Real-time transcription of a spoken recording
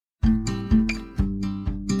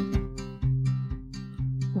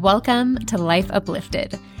Welcome to Life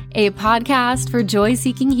Uplifted, a podcast for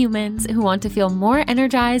joy-seeking humans who want to feel more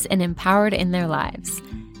energized and empowered in their lives.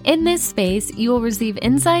 In this space, you will receive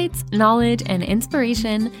insights, knowledge, and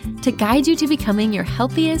inspiration to guide you to becoming your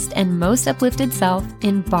healthiest and most uplifted self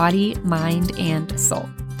in body, mind, and soul.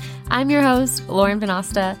 I'm your host, Lauren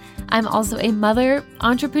Venosta. I'm also a mother,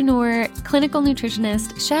 entrepreneur, clinical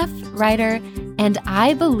nutritionist, chef, writer, and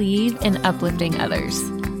I believe in uplifting others.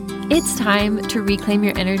 It's time to reclaim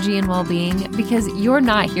your energy and well-being because you're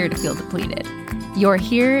not here to feel depleted. You're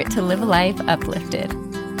here to live a life uplifted.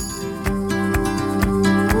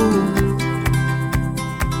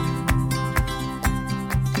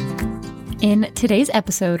 In today's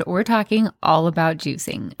episode, we're talking all about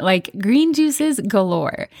juicing, like green juices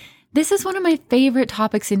galore. This is one of my favorite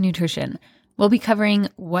topics in nutrition. We'll be covering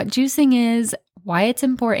what juicing is, why it's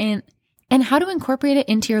important, and how to incorporate it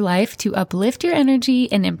into your life to uplift your energy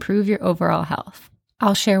and improve your overall health.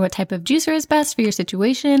 I'll share what type of juicer is best for your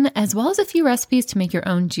situation, as well as a few recipes to make your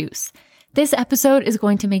own juice. This episode is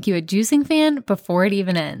going to make you a juicing fan before it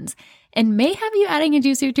even ends, and may have you adding a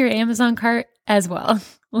juicer to your Amazon cart as well.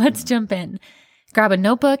 Let's jump in. Grab a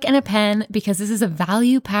notebook and a pen because this is a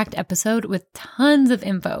value-packed episode with tons of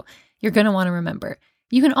info you're going to want to remember.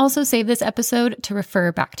 You can also save this episode to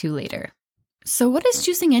refer back to later. So what is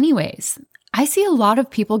juicing anyways? I see a lot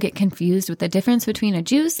of people get confused with the difference between a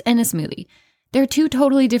juice and a smoothie. They're two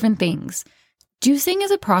totally different things. Juicing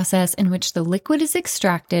is a process in which the liquid is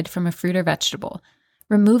extracted from a fruit or vegetable,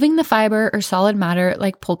 removing the fiber or solid matter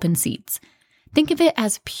like pulp and seeds. Think of it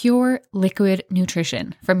as pure liquid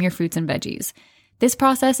nutrition from your fruits and veggies. This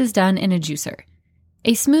process is done in a juicer.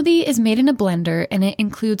 A smoothie is made in a blender and it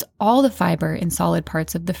includes all the fiber and solid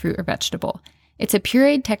parts of the fruit or vegetable. It's a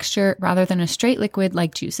pureed texture rather than a straight liquid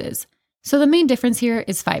like juices. So the main difference here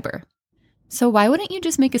is fiber. So why wouldn't you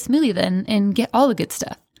just make a smoothie then and get all the good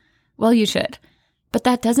stuff? Well, you should. But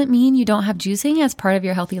that doesn't mean you don't have juicing as part of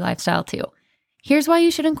your healthy lifestyle too. Here's why you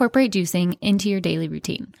should incorporate juicing into your daily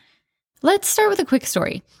routine. Let's start with a quick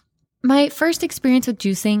story. My first experience with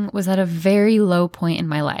juicing was at a very low point in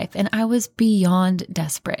my life, and I was beyond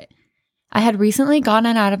desperate. I had recently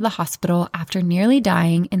gotten out of the hospital after nearly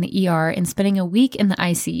dying in the ER and spending a week in the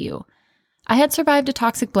ICU. I had survived a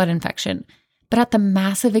toxic blood infection, but at the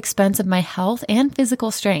massive expense of my health and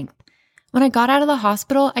physical strength. When I got out of the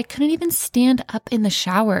hospital, I couldn't even stand up in the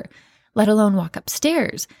shower, let alone walk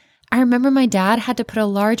upstairs. I remember my dad had to put a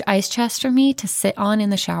large ice chest for me to sit on in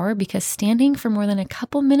the shower because standing for more than a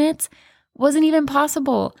couple minutes wasn't even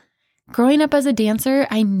possible. Growing up as a dancer,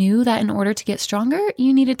 I knew that in order to get stronger,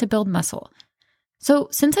 you needed to build muscle. So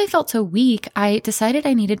since I felt so weak, I decided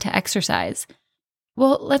I needed to exercise.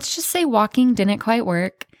 Well, let's just say walking didn't quite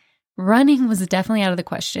work. Running was definitely out of the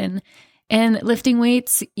question. And lifting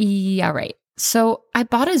weights, yeah, right. So I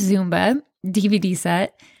bought a Zumba DVD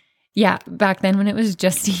set. Yeah, back then when it was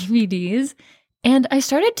just DVDs. And I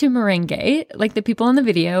started to merengue, like the people in the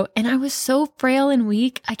video, and I was so frail and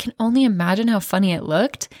weak, I can only imagine how funny it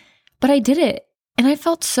looked. But I did it, and I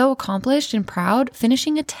felt so accomplished and proud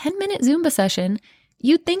finishing a 10-minute Zumba session.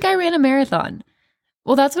 You'd think I ran a marathon.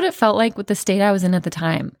 Well, that's what it felt like with the state I was in at the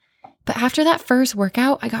time. But after that first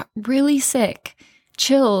workout, I got really sick.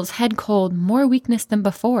 Chills, head cold, more weakness than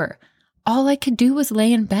before. All I could do was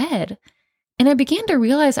lay in bed. And I began to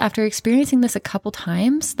realize after experiencing this a couple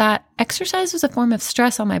times that exercise was a form of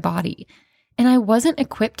stress on my body, and I wasn't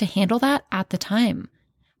equipped to handle that at the time.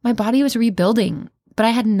 My body was rebuilding, but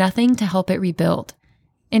I had nothing to help it rebuild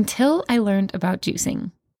until I learned about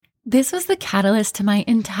juicing. This was the catalyst to my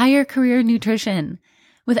entire career in nutrition.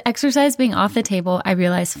 With exercise being off the table, I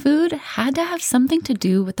realized food had to have something to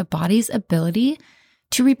do with the body's ability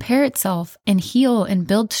to repair itself and heal and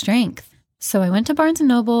build strength. So I went to Barnes &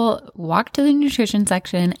 Noble, walked to the nutrition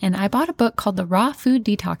section, and I bought a book called The Raw Food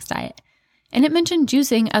Detox Diet. And it mentioned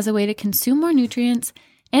juicing as a way to consume more nutrients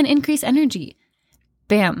and increase energy.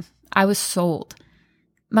 Bam, I was sold.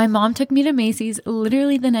 My mom took me to Macy's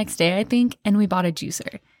literally the next day, I think, and we bought a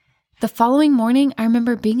juicer. The following morning, I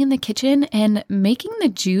remember being in the kitchen and making the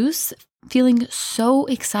juice, feeling so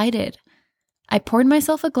excited. I poured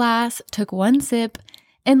myself a glass, took one sip,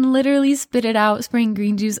 and literally spit it out, spraying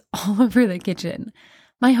green juice all over the kitchen.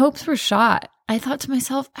 My hopes were shot. I thought to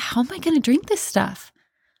myself, how am I going to drink this stuff?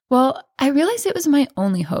 Well, I realized it was my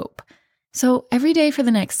only hope. So every day for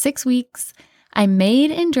the next 6 weeks, I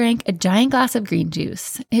made and drank a giant glass of green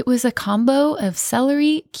juice. It was a combo of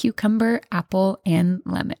celery, cucumber, apple, and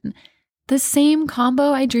lemon. The same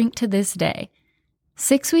combo I drink to this day.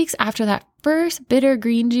 6 weeks after that first bitter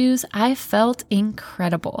green juice, I felt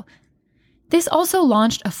incredible. This also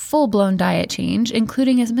launched a full-blown diet change,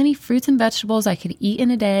 including as many fruits and vegetables I could eat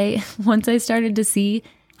in a day once I started to see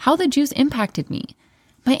how the juice impacted me.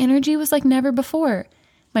 My energy was like never before.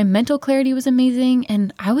 My mental clarity was amazing,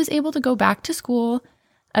 and I was able to go back to school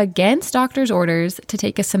against doctor's orders to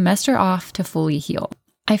take a semester off to fully heal.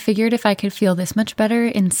 I figured if I could feel this much better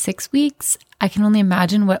in 6 weeks, I can only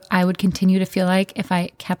imagine what I would continue to feel like if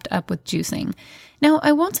I kept up with juicing. Now,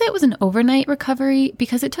 I won't say it was an overnight recovery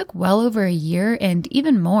because it took well over a year and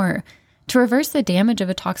even more to reverse the damage of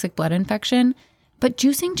a toxic blood infection, but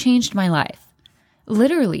juicing changed my life.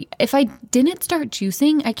 Literally, if I didn't start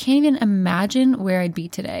juicing, I can't even imagine where I'd be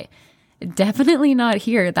today. Definitely not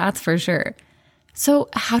here, that's for sure. So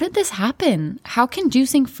how did this happen? How can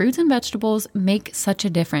juicing fruits and vegetables make such a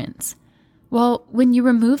difference? Well, when you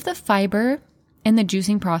remove the fiber in the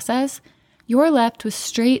juicing process, you're left with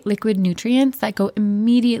straight liquid nutrients that go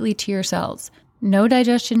immediately to your cells. No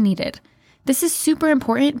digestion needed. This is super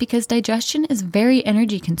important because digestion is very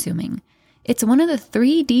energy consuming. It's one of the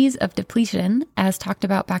 3 Ds of depletion, as talked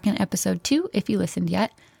about back in episode 2, if you listened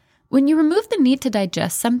yet. When you remove the need to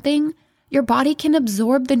digest something, your body can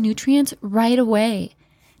absorb the nutrients right away.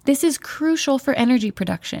 This is crucial for energy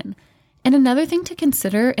production. And another thing to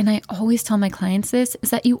consider, and I always tell my clients this, is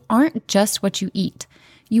that you aren't just what you eat.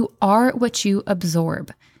 You are what you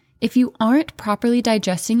absorb. If you aren't properly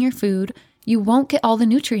digesting your food, you won't get all the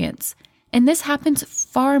nutrients. And this happens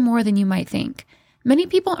far more than you might think. Many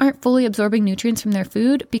people aren't fully absorbing nutrients from their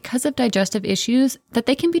food because of digestive issues that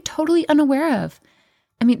they can be totally unaware of.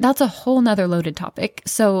 I mean, that's a whole nother loaded topic,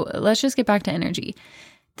 so let's just get back to energy.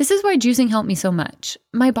 This is why juicing helped me so much.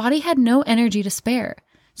 My body had no energy to spare.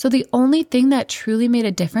 So the only thing that truly made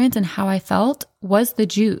a difference in how I felt was the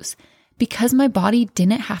juice, because my body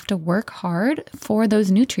didn't have to work hard for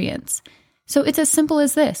those nutrients. So it's as simple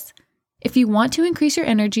as this. If you want to increase your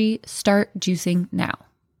energy, start juicing now.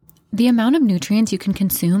 The amount of nutrients you can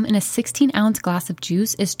consume in a 16-ounce glass of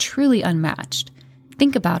juice is truly unmatched.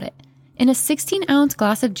 Think about it. In a 16-ounce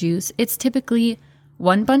glass of juice, it's typically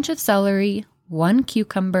 1 bunch of celery, 1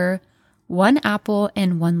 cucumber, 1 apple,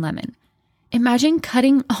 and 1 lemon. Imagine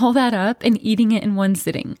cutting all that up and eating it in one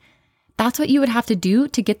sitting. That's what you would have to do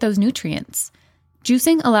to get those nutrients.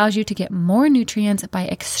 Juicing allows you to get more nutrients by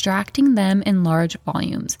extracting them in large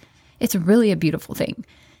volumes. It's really a beautiful thing.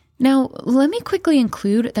 Now, let me quickly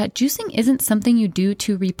include that juicing isn't something you do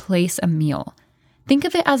to replace a meal. Think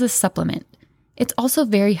of it as a supplement. It's also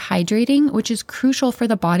very hydrating, which is crucial for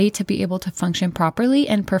the body to be able to function properly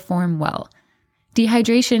and perform well.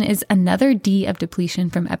 Dehydration is another D of depletion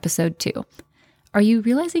from episode 2. Are you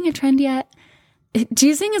realizing a trend yet?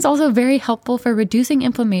 Juicing is also very helpful for reducing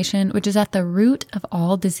inflammation, which is at the root of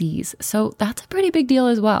all disease. So that's a pretty big deal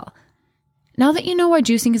as well. Now that you know why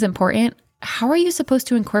juicing is important, how are you supposed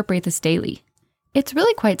to incorporate this daily? It's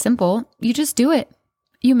really quite simple. You just do it.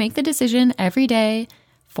 You make the decision every day,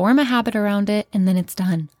 form a habit around it, and then it's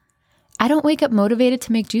done. I don't wake up motivated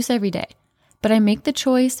to make juice every day, but I make the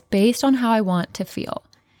choice based on how I want to feel.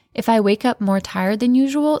 If I wake up more tired than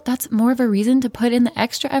usual, that's more of a reason to put in the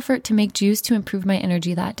extra effort to make juice to improve my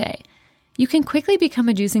energy that day. You can quickly become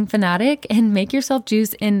a juicing fanatic and make yourself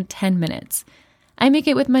juice in 10 minutes. I make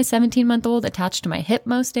it with my 17-month-old attached to my hip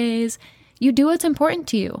most days. You do what's important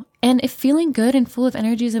to you. And if feeling good and full of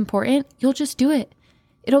energy is important, you'll just do it.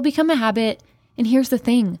 It'll become a habit. And here's the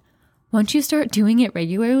thing. Once you start doing it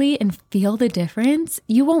regularly and feel the difference,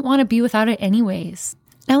 you won't want to be without it anyways.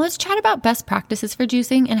 Now let's chat about best practices for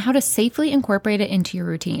juicing and how to safely incorporate it into your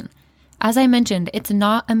routine. As I mentioned, it's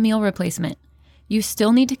not a meal replacement. You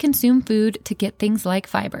still need to consume food to get things like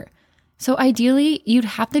fiber. So ideally, you'd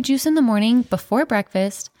have the juice in the morning before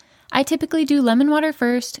breakfast. I typically do lemon water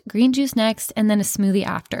first, green juice next, and then a smoothie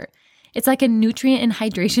after. It's like a nutrient and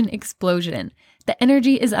hydration explosion. The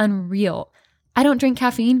energy is unreal. I don't drink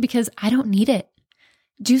caffeine because I don't need it.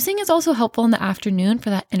 Juicing is also helpful in the afternoon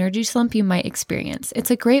for that energy slump you might experience.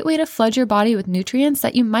 It's a great way to flood your body with nutrients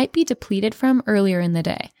that you might be depleted from earlier in the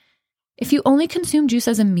day. If you only consume juice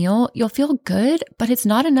as a meal, you'll feel good, but it's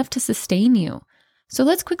not enough to sustain you. So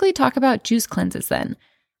let's quickly talk about juice cleanses then.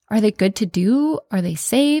 Are they good to do? Are they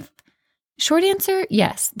safe? Short answer,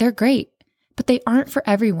 yes, they're great, but they aren't for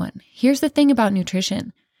everyone. Here's the thing about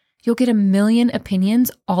nutrition. You'll get a million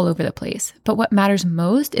opinions all over the place, but what matters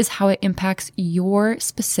most is how it impacts your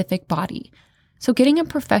specific body. So getting a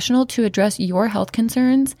professional to address your health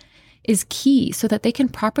concerns is key so that they can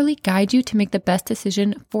properly guide you to make the best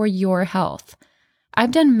decision for your health.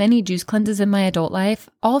 I've done many juice cleanses in my adult life,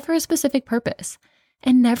 all for a specific purpose,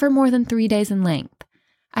 and never more than 3 days in length.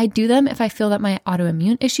 I do them if I feel that my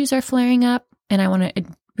autoimmune issues are flaring up and I want to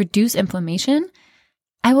reduce inflammation.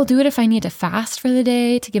 I will do it if I need to fast for the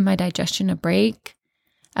day to give my digestion a break.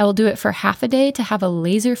 I will do it for half a day to have a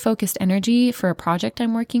laser-focused energy for a project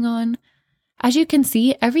I'm working on. As you can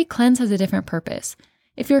see, every cleanse has a different purpose.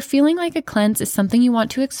 If you're feeling like a cleanse is something you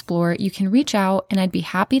want to explore, you can reach out and I'd be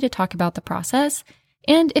happy to talk about the process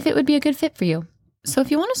and if it would be a good fit for you. So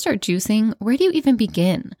if you want to start juicing, where do you even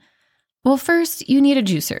begin? Well, first, you need a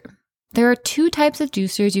juicer. There are 2 types of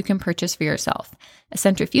juicers you can purchase for yourself, a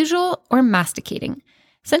centrifugal or masticating.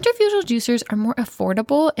 Centrifugal juicers are more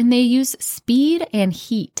affordable and they use speed and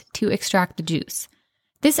heat to extract the juice.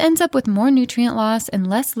 This ends up with more nutrient loss and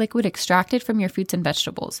less liquid extracted from your fruits and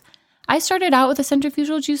vegetables. I started out with a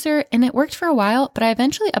centrifugal juicer and it worked for a while, but I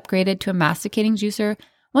eventually upgraded to a masticating juicer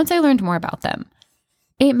once I learned more about them.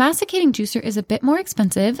 A masticating juicer is a bit more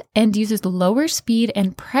expensive and uses lower speed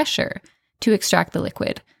and pressure to extract the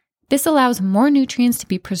liquid. This allows more nutrients to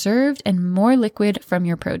be preserved and more liquid from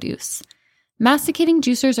your produce. Masticating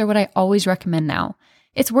juicers are what I always recommend now.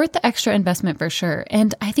 It's worth the extra investment for sure,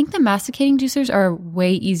 and I think the masticating juicers are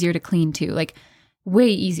way easier to clean too, like way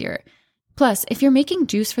easier. Plus, if you're making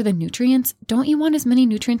juice for the nutrients, don't you want as many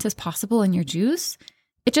nutrients as possible in your juice?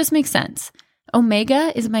 It just makes sense.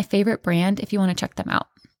 Omega is my favorite brand if you want to check them out.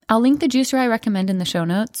 I'll link the juicer I recommend in the show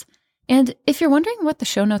notes. And if you're wondering what the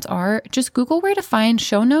show notes are, just Google where to find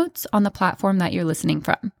show notes on the platform that you're listening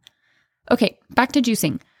from. Okay, back to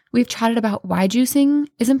juicing. We've chatted about why juicing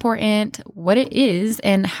is important, what it is,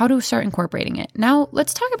 and how to start incorporating it. Now,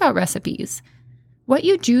 let's talk about recipes. What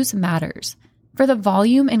you juice matters. For the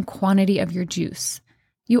volume and quantity of your juice,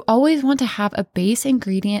 you always want to have a base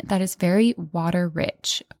ingredient that is very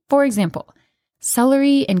water-rich. For example,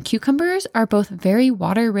 celery and cucumbers are both very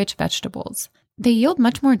water-rich vegetables. They yield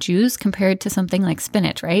much more juice compared to something like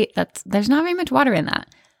spinach, right? There's not very much water in that.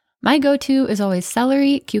 My go-to is always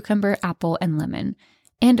celery, cucumber, apple, and lemon.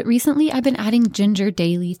 And recently I've been adding ginger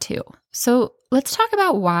daily too. So let's talk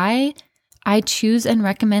about why I choose and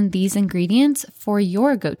recommend these ingredients for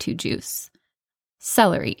your go-to juice.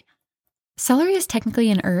 Celery. Celery is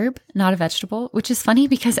technically an herb, not a vegetable, which is funny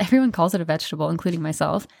because everyone calls it a vegetable, including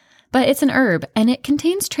myself. But it's an herb and it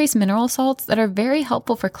contains trace mineral salts that are very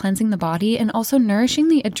helpful for cleansing the body and also nourishing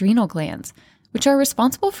the adrenal glands, which are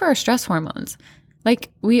responsible for our stress hormones.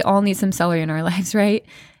 Like, we all need some celery in our lives, right?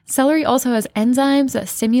 Celery also has enzymes that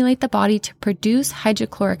stimulate the body to produce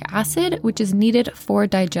hydrochloric acid, which is needed for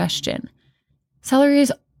digestion. Celery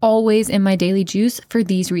is always in my daily juice for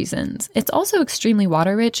these reasons. It's also extremely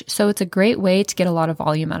water-rich, so it's a great way to get a lot of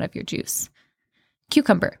volume out of your juice.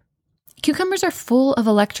 Cucumber. Cucumbers are full of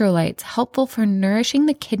electrolytes, helpful for nourishing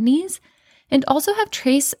the kidneys, and also have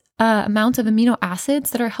trace amounts of amino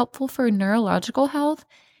acids that are helpful for neurological health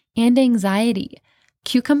and anxiety.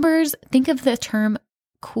 Cucumbers, think of the term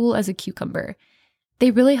cool as a cucumber.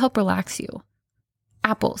 They really help relax you.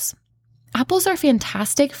 Apples. Apples are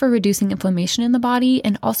fantastic for reducing inflammation in the body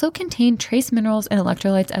and also contain trace minerals and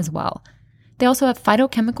electrolytes as well. They also have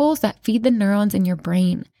phytochemicals that feed the neurons in your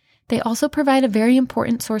brain. They also provide a very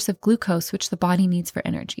important source of glucose, which the body needs for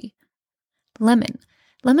energy. Lemon.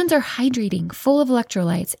 Lemons are hydrating, full of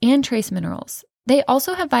electrolytes and trace minerals. They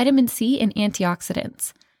also have vitamin C and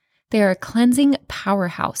antioxidants. They are a cleansing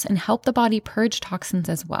powerhouse and help the body purge toxins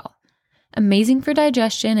as well. Amazing for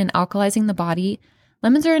digestion and alkalizing the body,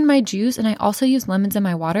 lemons are in my juice and I also use lemons in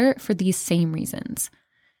my water for these same reasons.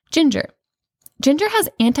 Ginger. Ginger has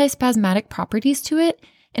antispasmodic properties to it,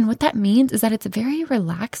 and what that means is that it's very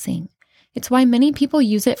relaxing. It's why many people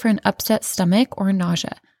use it for an upset stomach or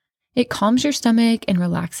nausea. It calms your stomach and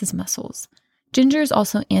relaxes muscles. Ginger is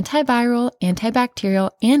also antiviral,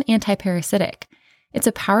 antibacterial, and antiparasitic. It's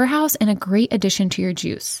a powerhouse and a great addition to your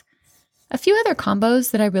juice. A few other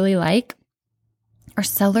combos that I really like are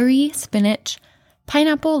celery, spinach,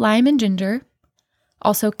 pineapple, lime, and ginger.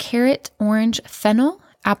 Also carrot, orange, fennel,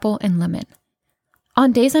 apple, and lemon.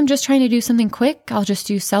 On days I'm just trying to do something quick, I'll just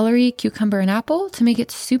do celery, cucumber, and apple to make it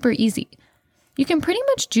super easy. You can pretty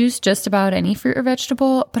much juice just about any fruit or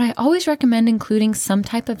vegetable, but I always recommend including some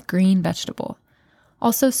type of green vegetable.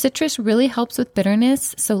 Also, citrus really helps with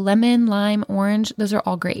bitterness, so lemon, lime, orange, those are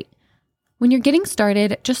all great. When you're getting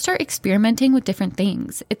started, just start experimenting with different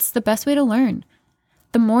things. It's the best way to learn.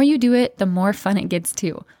 The more you do it, the more fun it gets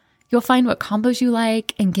too. You'll find what combos you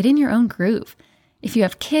like and get in your own groove. If you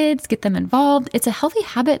have kids, get them involved. It's a healthy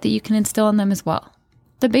habit that you can instill in them as well.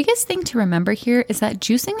 The biggest thing to remember here is that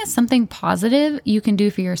juicing is something positive you can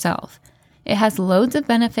do for yourself. It has loads of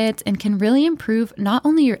benefits and can really improve not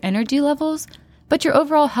only your energy levels, but your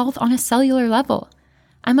overall health on a cellular level.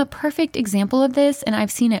 I'm a perfect example of this, and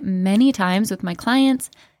I've seen it many times with my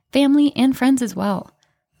clients, family, and friends as well.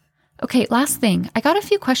 Okay, last thing. I got a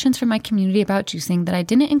few questions from my community about juicing that I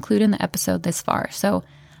didn't include in the episode this far, so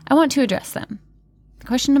I want to address them.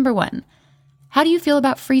 Question number 1. How do you feel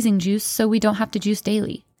about freezing juice so we don't have to juice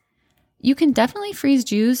daily? You can definitely freeze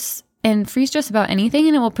juice and freeze just about anything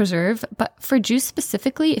and it will preserve, but for juice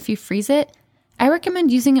specifically, if you freeze it, I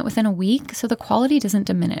recommend using it within a week so the quality doesn't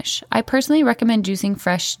diminish. I personally recommend juicing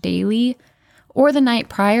fresh daily or the night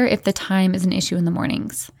prior if the time is an issue in the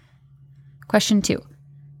mornings. Question 2.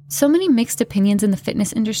 So many mixed opinions in the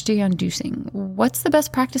fitness industry on juicing. What's the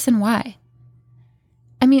best practice and why?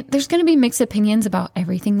 I mean, there's going to be mixed opinions about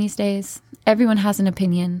everything these days. Everyone has an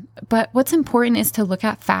opinion, but what's important is to look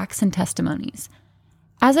at facts and testimonies.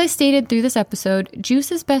 As I stated through this episode,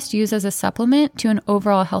 juice is best used as a supplement to an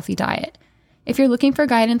overall healthy diet. If you're looking for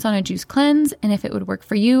guidance on a juice cleanse and if it would work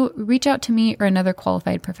for you, reach out to me or another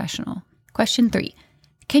qualified professional. Question 3.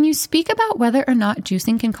 Can you speak about whether or not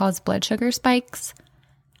juicing can cause blood sugar spikes?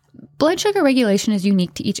 Blood sugar regulation is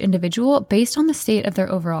unique to each individual based on the state of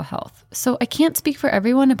their overall health. So I can't speak for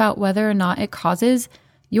everyone about whether or not it causes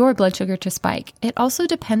your blood sugar to spike. It also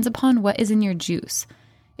depends upon what is in your juice.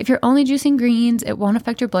 If you're only juicing greens, it won't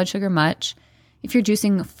affect your blood sugar much. If you're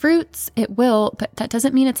juicing fruits, it will, but that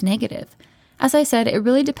doesn't mean it's negative. As I said, it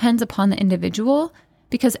really depends upon the individual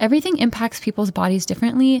because everything impacts people's bodies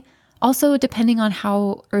differently. Also, depending on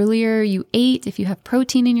how earlier you ate, if you have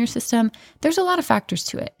protein in your system, there's a lot of factors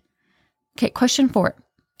to it. Okay, question 4.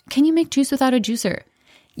 Can you make juice without a juicer?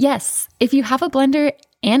 Yes, if you have a blender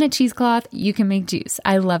and a cheesecloth, you can make juice.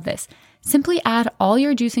 I love this. Simply add all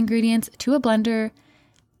your juice ingredients to a blender,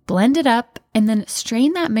 blend it up, and then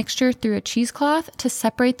strain that mixture through a cheesecloth to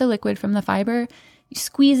separate the liquid from the fiber. You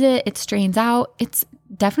squeeze it, it strains out. It's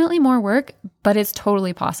definitely more work, but it's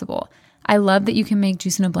totally possible. I love that you can make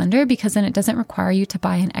juice in a blender because then it doesn't require you to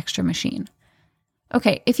buy an extra machine.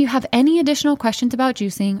 Okay, if you have any additional questions about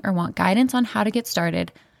juicing or want guidance on how to get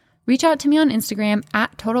started, reach out to me on Instagram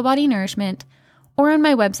at Total Body Nourishment or on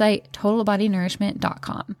my website,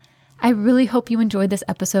 totalbodynourishment.com. I really hope you enjoyed this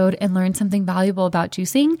episode and learned something valuable about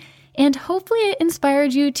juicing, and hopefully it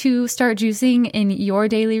inspired you to start juicing in your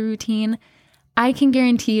daily routine. I can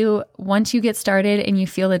guarantee you, once you get started and you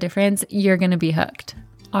feel the difference, you're going to be hooked.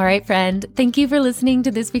 All right, friend, thank you for listening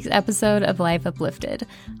to this week's episode of Life Uplifted.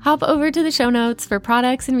 Hop over to the show notes for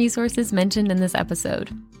products and resources mentioned in this episode.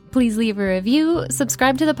 Please leave a review,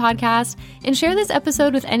 subscribe to the podcast, and share this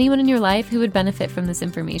episode with anyone in your life who would benefit from this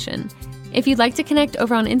information. If you'd like to connect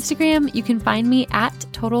over on Instagram, you can find me at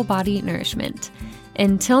Total Body Nourishment.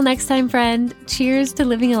 Until next time, friend, cheers to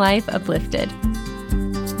living a life uplifted.